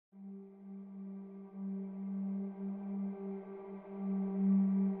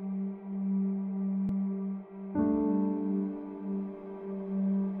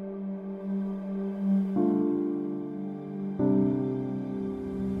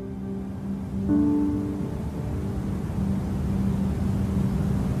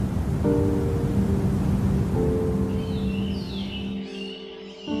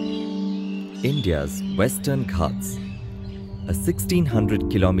India's Western Ghats, a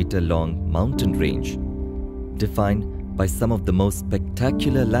 1600-kilometer long mountain range defined by some of the most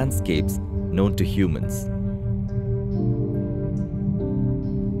spectacular landscapes known to humans.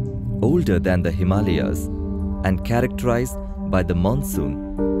 Older than the Himalayas and characterized by the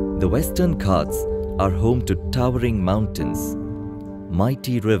monsoon, the Western Ghats are home to towering mountains,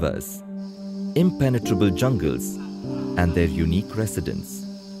 mighty rivers, impenetrable jungles, and their unique residents.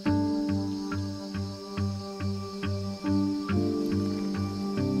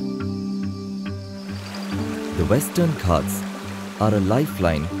 The Western Ghats are a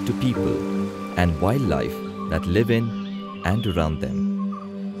lifeline to people and wildlife that live in and around them.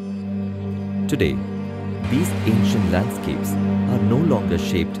 Today, these ancient landscapes are no longer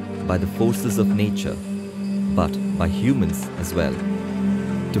shaped by the forces of nature, but by humans as well,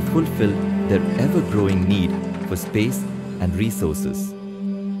 to fulfill their ever-growing need for space and resources.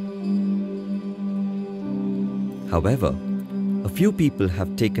 However, a few people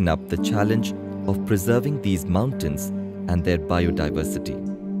have taken up the challenge of preserving these mountains and their biodiversity.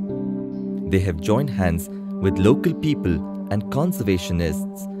 They have joined hands with local people and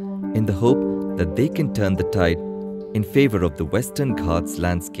conservationists in the hope that they can turn the tide in favor of the Western Ghats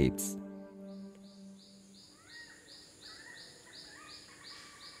landscapes.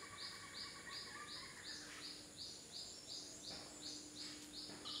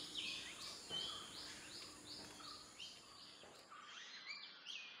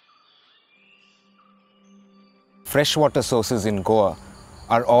 Freshwater sources in Goa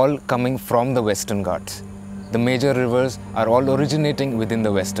are all coming from the Western Ghats. The major rivers are all originating within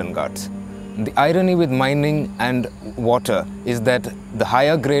the Western Ghats. The irony with mining and water is that the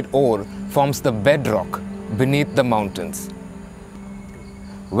higher grade ore forms the bedrock beneath the mountains.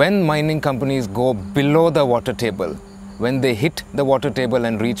 When mining companies go below the water table, when they hit the water table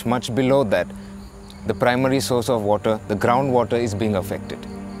and reach much below that, the primary source of water, the groundwater, is being affected.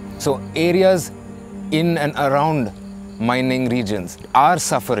 So areas in and around mining regions are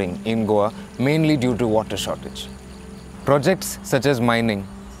suffering in Goa mainly due to water shortage. Projects such as mining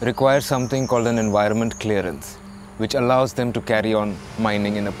require something called an environment clearance, which allows them to carry on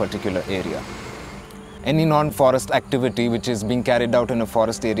mining in a particular area. Any non-forest activity which is being carried out in a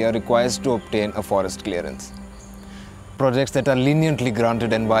forest area requires to obtain a forest clearance. Projects that are leniently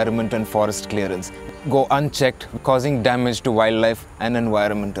granted environment and forest clearance go unchecked, causing damage to wildlife and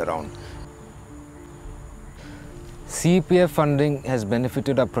environment around. CEPF funding has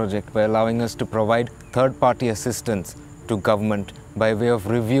benefited our project by allowing us to provide third-party assistance to government by way of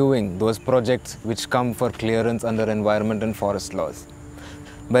reviewing those projects which come for clearance under environment and forest laws.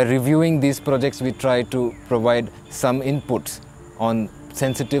 By reviewing these projects, we try to provide some inputs on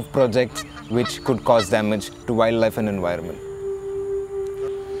sensitive projects which could cause damage to wildlife and environment.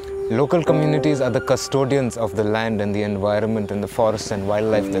 Local communities are the custodians of the land and the environment and the forests and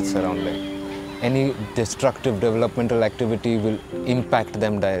wildlife that surround them. Any destructive developmental activity will impact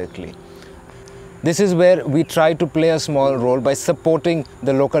them directly. This is where we try to play a small role by supporting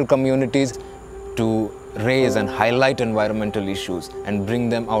the local communities to raise and highlight environmental issues and bring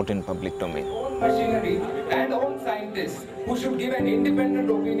them out in public domain. Own machinery and own scientists who should give an independent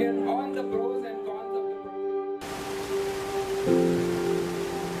opinion on the pros and cons of the project.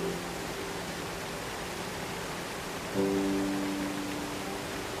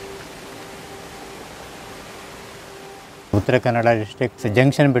 Uttara Karnataka district is a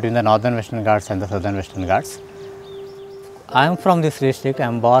junction between the northern Western Ghats and the southern Western Ghats. I am from this district. I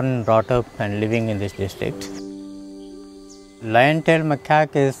am born, brought up and living in this district. Lion-tailed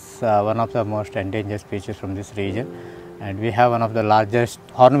macaque is one of the most endangered species from this region, and we have one of the largest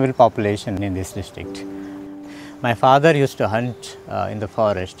hornbill population in this district. My father used to hunt in the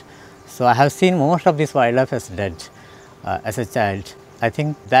forest, so I have seen most of this wildlife as dead as a child. I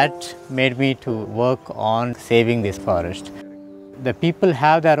think that made me to work on saving this forest. The people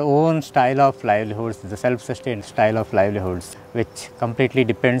have their own style of livelihoods, the self-sustained style of livelihoods, which completely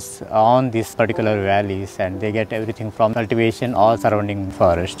depends on these particular valleys, and they get everything from cultivation or surrounding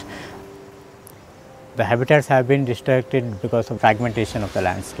forest. The habitats have been destructed because of fragmentation of the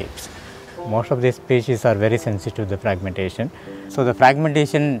landscapes. Most of these species are very sensitive to the fragmentation, so the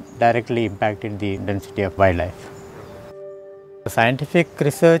fragmentation directly impacted the density of wildlife. The scientific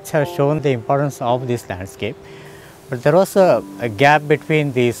research has shown the importance of this landscape, but there was a gap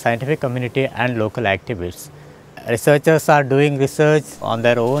between the scientific community and local activists. Researchers are doing research on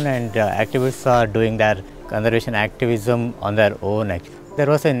their own and activists are doing their conservation activism on their own. There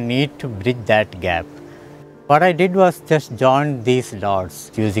was a need to bridge that gap. What I did was just join these dots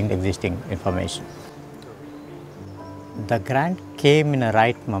using existing information. The grant came in a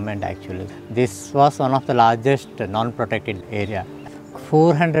right moment actually. This was one of the largest non-protected area.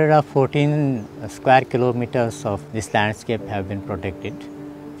 414 square kilometers of this landscape have been protected,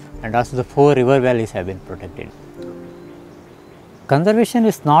 and also the 4 river valleys have been protected. Conservation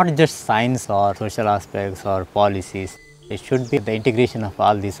is not just science or social aspects or policies. It should be the integration of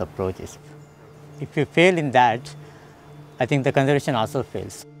all these approaches. If you fail in that, I think the conservation also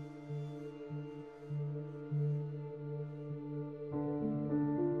fails.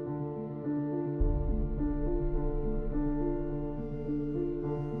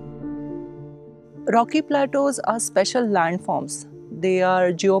 Rocky plateaus are special landforms. They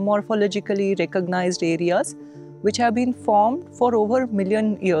are geomorphologically recognized areas which have been formed for over a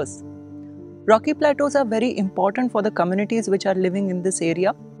million years. Rocky plateaus are very important for the communities which are living in this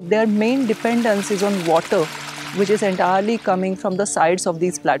area. Their main dependence is on water, which is entirely coming from the sides of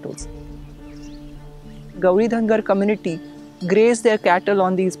these plateaus. Gauri Dhangar community graze their cattle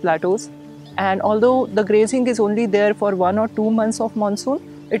on these plateaus, and although the grazing is only there for 1 or 2 months of monsoon,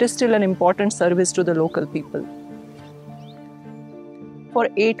 it is still an important service to the local people. For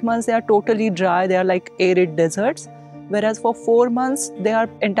 8 months they are totally dry, they are like arid deserts, whereas for 4 months they are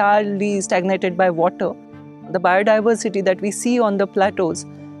entirely stagnated by water. The biodiversity that we see on the plateaus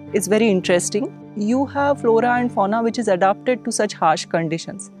is very interesting. You have flora and fauna which is adapted to such harsh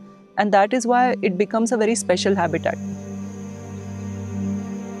conditions, and that is why it becomes a very special habitat.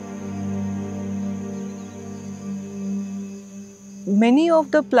 Many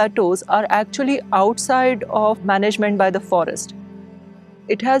of the plateaus are actually outside of management by the forest.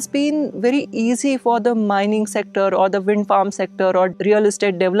 It has been very easy for the mining sector or the wind farm sector or real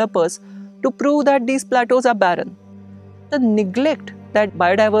estate developers to prove that these plateaus are barren. The neglect that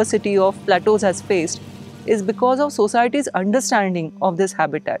biodiversity of plateaus has faced is because of society's understanding of this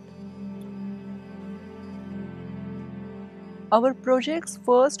habitat. Our project's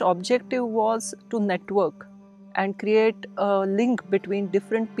first objective was to network and create a link between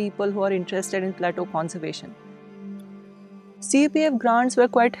different people who are interested in plateau conservation. CEPF grants were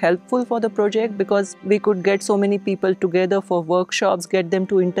quite helpful for the project because we could get so many people together for workshops, get them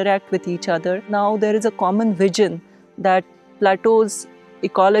to interact with each other. Now there is a common vision that plateaus'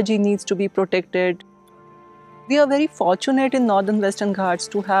 ecology needs to be protected. We are very fortunate in northern Western Ghats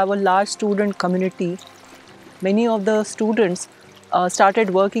to have a large student community. Many of the students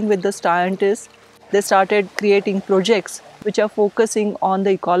started working with the scientists. They started creating projects which are focusing on the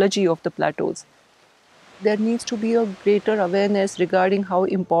ecology of the plateaus. There needs to be a greater awareness regarding how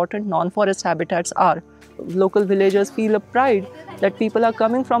important non-forest habitats are. Local villagers feel a pride that people are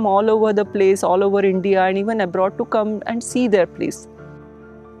coming from all over the place, all over India and even abroad to come and see their place.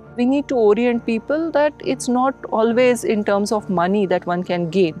 We need to orient people that it's not always in terms of money that one can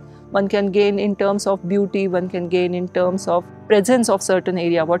gain. One can gain in terms of beauty, one can gain in terms of presence of certain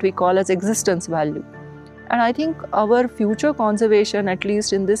area, what we call as existence value. And I think our future conservation, at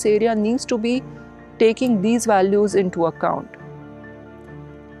least in this area, needs to be taking these values into account.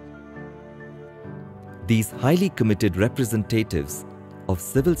 These highly committed representatives of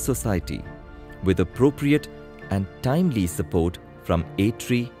civil society with appropriate and timely support from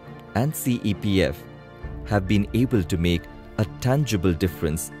ATREE and CEPF have been able to make a tangible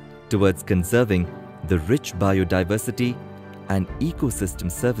difference towards conserving the rich biodiversity and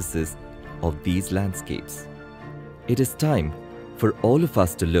ecosystem services of these landscapes. It is time for all of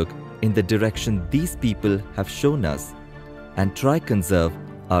us to look in the direction these people have shown us and try conserve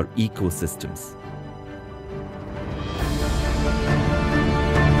our ecosystems.